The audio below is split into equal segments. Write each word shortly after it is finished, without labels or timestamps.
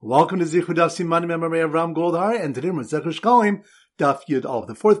Welcome to Zichud Daf Siman Memory of Ram Goldhar, and today we're Shekalim, Daf Yud Aleph,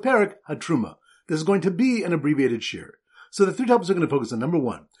 the fourth parak, Hatruma. This is going to be an abbreviated shir. So the three topics we're going to focus on. Number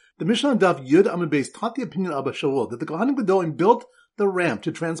one, the Mishnah on Daf Yud Amud Beis taught the opinion of Abba Shaul that the Kohanim Gedolim built the ramp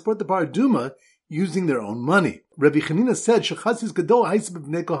to transport the paraduma using their own money. Rabbi Chanina said, Shechasis Gedol Haisib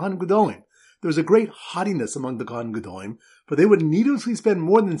B'nei Kohanim Gedolim. There was a great haughtiness among the Kohanim Gedolim, for they would needlessly spend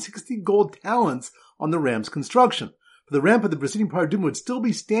more than 60 gold talents on the ramp's construction. The ramp of the preceding paraduma would still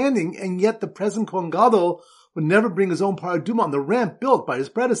be standing, and yet the present Kohen Gadol would never bring his own paraduma on the ramp built by his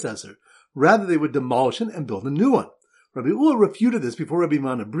predecessor. Rather, they would demolish it and build a new one. Rabbi Ula refuted this before Rabbi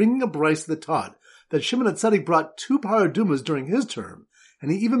Mana, bringing a brayso that taught that Shimon HaTzadik brought 2 paradumas during his term,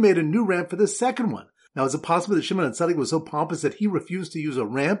 and he even made a new ramp for the second one. Now, is it possible that Shimon HaTzadik was so pompous that he refused to use a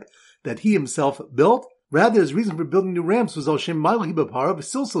ramp that he himself built? Rather, his reason for building new ramps was al shem ma'il hibapara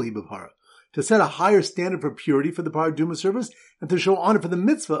v'silsil hibapara, to set a higher standard for purity for the paraduma service, and to show honor for the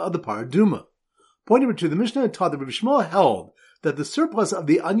mitzvah of the paraduma. Point number 2, the Mishnah had taught that Rabbi Shmuel held that the surplus of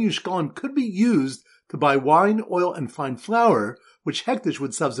the unused shekalim could be used to buy wine, oil, and fine flour, which Hektish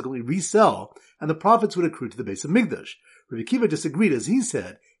would subsequently resell, and the profits would accrue to the base of Migdash. Rabbi Akiva disagreed, as he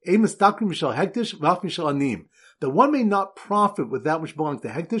said, that one may not profit with that which belongs to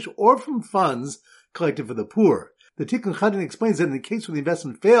Hektish or from funds collected for the poor. The Tikkun Chadin explains that in the case where the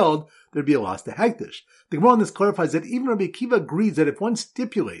investment failed, there would be a loss to Hektish. The Gemara on this clarifies that even Rabbi Akiva agrees that if one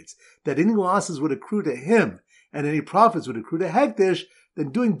stipulates that any losses would accrue to him and any profits would accrue to Hektish,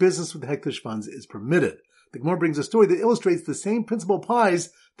 then doing business with Hektish funds is permitted. The Gemara brings a story that illustrates the same principle applies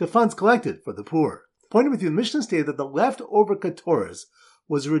to funds collected for the poor. Pointing with you, the Mishnah stated that the leftover katoras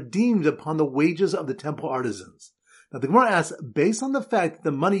was redeemed upon the wages of the temple artisans. Now the Gemara asks, based on the fact that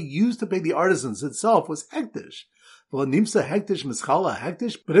the money used to pay the artisans itself was Hektish, but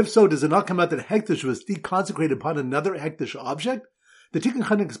if so, does it not come out that Hektish was deconsecrated upon another Hektish object? The Tikkun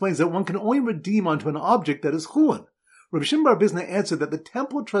Chadin explains that one can only redeem onto an object that is chulin. Rabbi Shimon bar Bizna answered that the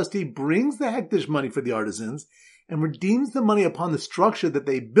temple trustee brings the Hektish money for the artisans and redeems the money upon the structure that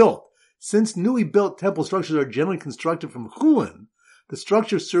they built. Since newly built temple structures are generally constructed from chulin, the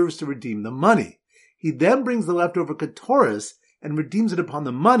structure serves to redeem the money. He then brings the leftover katoris and redeems it upon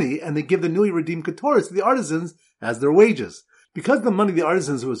the money, and they give the newly redeemed katoris to the artisans as their wages. Because the money of the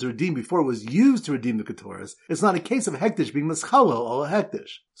artisans was redeemed before it was used to redeem the katoris, it's not a case of Hektish being mischalel al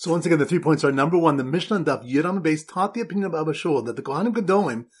Hektish. So once again, the 3 points are: number 1, the Mishnah on Daf Yud Amud Beis taught the opinion of Abba Shaul that the Kohanim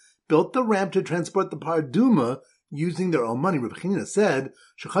Gedolim built the ramp to transport the paraduma using their own money. Rabbi Chanina said,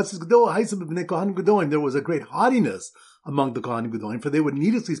 Shechatzis Gedol Haisib B'nei Kohanim Gedolim. There was a great haughtiness among the Kohanim Gedolim, for they would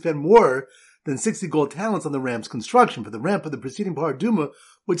needlessly spend more than 60 gold talents on the ramp's construction. For the ramp of the preceding paraduma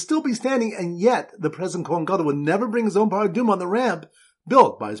would still be standing, and yet the present Kohen Gadol would never bring his own paraduma on the ramp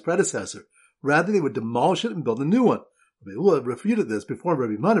built by his predecessor. Rather, they would demolish it and build a new one. Rabbi Ula refuted this before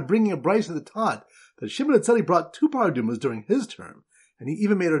Rabbi Mana, bringing a brayso that taught that Shimon HaTzadik brought 2 paradumas during his term, and he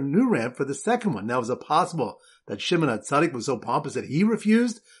even made a new ramp for the second one. Now, is it possible that Shimon HaTzadik was so pompous that he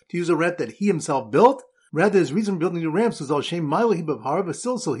refused to use a ramp that he himself built? Rather, his reason for building new ramps was al shem ma'il hibapara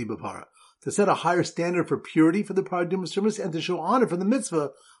v'silsil hibapara, to set a higher standard for purity for the paraduma service and to show honor for the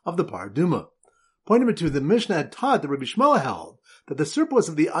mitzvah of the paraduma. Point number 2, the Mishnah had taught that Rabbi Shmuel held that the surplus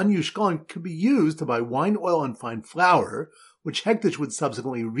of the unused shekalim could be used to buy wine, oil, and fine flour, which Hektish would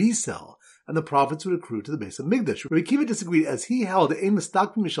subsequently resell, and the profits would accrue to the base of Migdash. Rabbi Akiva disagreed, as he held ein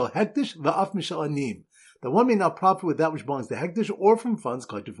mistakvim mishal Hektish va'af mishal anim, that one may not profit with that which belongs to Hektish or from funds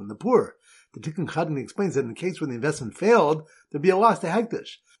collected from the poor. The Tikkun Chadin explains that in the case where the investment failed, there would be a loss to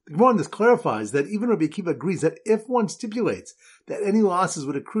Hektish. The Gemara on this clarifies that even Rabbi Akiva agrees that if one stipulates that any losses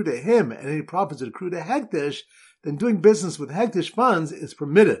would accrue to him and any profits would accrue to Hektish, then doing business with Hektish funds is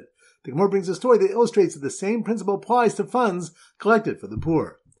permitted. The Gemara brings a story that illustrates that the same principle applies to funds collected for the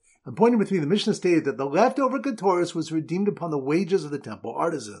poor. On point number 3, the Mishnah stated that the leftover katoris was redeemed upon the wages of the temple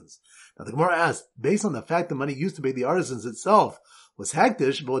artisans. Now the Gemara asked, based on the fact the money used to pay the artisans itself was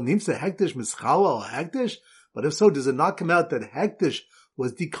Hektish, but if so, does it not come out that Hektish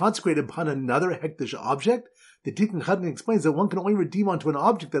was deconsecrated upon another Hektish object? The Tikkun Chadin explains that one can only redeem onto an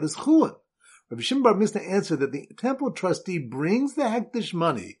object that is chulin. Rabbi Shimon bar Bizna answered that the temple trustee brings the Hektish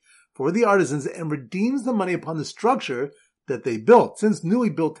money for the artisans and redeems the money upon the structure that they built. Since newly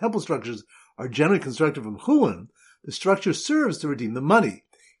built temple structures are generally constructed from chulin, the structure serves to redeem the money.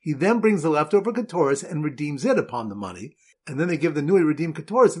 He then brings the leftover katoris and redeems it upon the money, and then they give the newly redeemed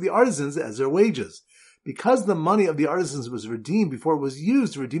katoris to the artisans as their wages. Because the money of the artisans was redeemed before it was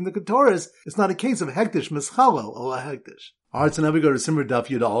used to redeem the katoris, it's not a case of Hektish mischalel ala Hektish. Alright, so now we go to Simmer Daf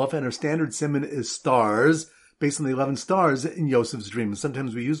Yud Aleph, and our standard simon is stars, based on the 11 stars in Yosef's dream.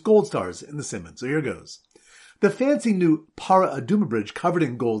 Sometimes we use gold stars in the simon. So here goes. The fancy new Para Aduma bridge covered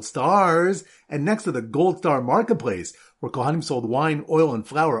in gold stars and next to the Gold Star marketplace where Kohanim sold wine, oil, and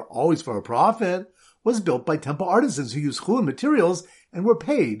flour always for a profit was built by temple artisans who used chulin materials and were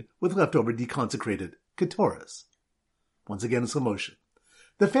paid with leftover deconsecrated ketores. Once again in slow motion.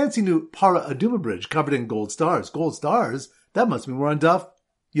 The fancy new Para Aduma bridge covered in gold stars. Gold stars? That must be more on Daf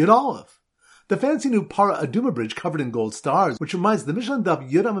Yud Aleph. The fancy new Para Aduma bridge covered in gold stars, which reminds the Mishnah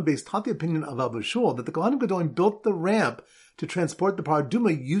Daf Yud Amud Beis taught the opinion of Abba Shul that the Kohanim Gedolim built the ramp to transport the Para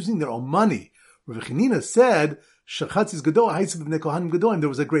Aduma using their own money. Rav Chanina said, Shechatzis Gadol Haisiv B'nei Kohanim Gedolim, there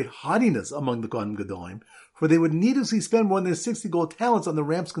was a great haughtiness among the Kohanim Gedolim, for they would needlessly spend more than 60 gold talents on the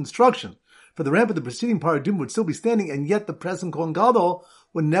ramp's construction. For the ramp of the preceding Para Aduma would still be standing, and yet the present Kohen Gadol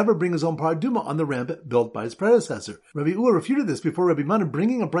would never bring his own Para Aduma on the ramp built by his predecessor. Rabbi Ula refuted this before Rabbi Mana,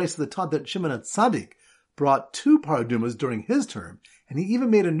 bringing a brayso that taught that Shimon HaTzadik brought 2 Para Adumas during his term, and he even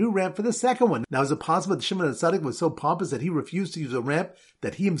made a new ramp for the second one. Now, is it possible that Shimon HaTzadik was so pompous that he refused to use a ramp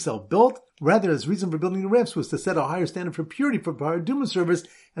that he himself built? Rather, his reason for building new ramps was to set a higher standard for purity for Para Aduma service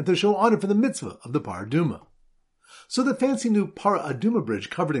and to show honor for the mitzvah of the Para Aduma. So the fancy new Para Aduma bridge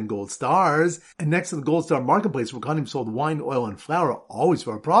covered in gold stars, and next to the Gold Star marketplace where Kohanim sold wine, oil, and flour, always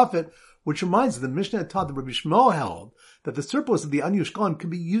for a profit, which reminds us that the Mishnah had taught that Rabbi Shmuel held that the surplus of the unused shekalim could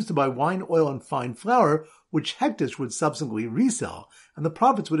be used to buy wine, oil, and fine flour, which Hektish would subsequently resell, and the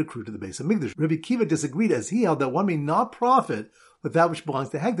profits would accrue to the Beis Hamikdash. Rabbi Kiva disagreed, as he held that one may not profit with that which belongs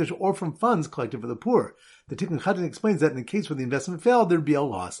to Hektish or from funds collected for the poor. The Tikkun Chatan explains that in the case where the investment failed, there would be a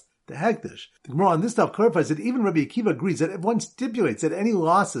loss to Hektish. The Gemara on this stuff clarifies that even Rabbi Akiva agrees that if one stipulates that any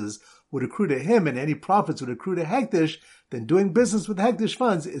losses would accrue to him and any profits would accrue to Hektish, then doing business with Hektish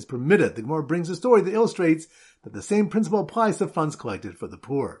funds is permitted. The Gemara brings a story that illustrates that the same principle applies to funds collected for the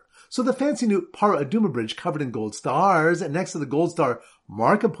poor. So the fancy new Para Aduma bridge covered in gold stars and next to the Gold Star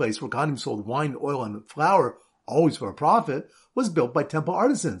marketplace where Kohanim sold wine, oil, and flour, always for a profit, was built by temple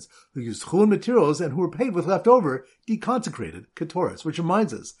artisans who used chulin materials and who were paid with leftover deconsecrated ketores, which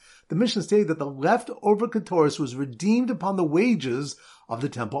reminds us, the Mishnah stated that the leftover ketores was redeemed upon the wages of the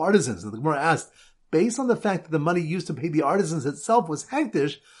temple artisans. And the Gemara asked, based on the fact that the money used to pay the artisans itself was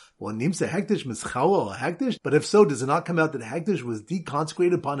hektish, well, nimsa hektish mischalo hektish, but if so, does it not come out that hektish was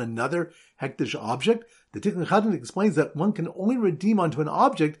deconsecrated upon another hektish object? The Tikkun Chatan explains that one can only redeem onto an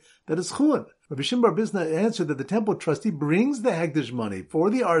object that is chulin. Rabbi Shimon bar Bizna answered that the temple trustee brings the hektish money for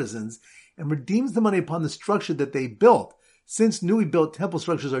the artisans and redeems the money upon the structure that they built. Since newly built temple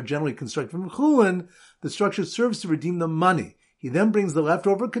structures are generally constructed from chulin, the structure serves to redeem the money. He then brings the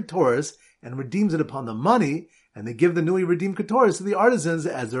leftover ketores and redeems it upon the money, and they give the newly redeemed ketores to the artisans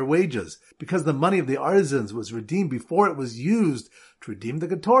as their wages. Because the money of the artisans was redeemed before it was used to redeem the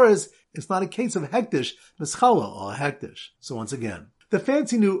ketores, it's not a case of hektish, mischala or hektish. So once again, the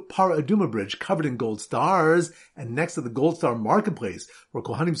fancy new Para Aduma bridge covered in gold stars and next to the Gold Star marketplace where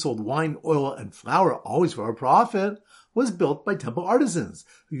Kohanim sold wine, oil, and flour, always for a profit, was built by temple artisans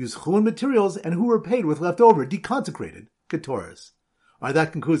who used chulin materials and who were paid with leftover deconsecrated ketores. All right,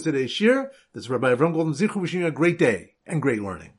 that concludes today's shir. This is Rabbi Avram Golden Zichu wishing you a great day and great learning.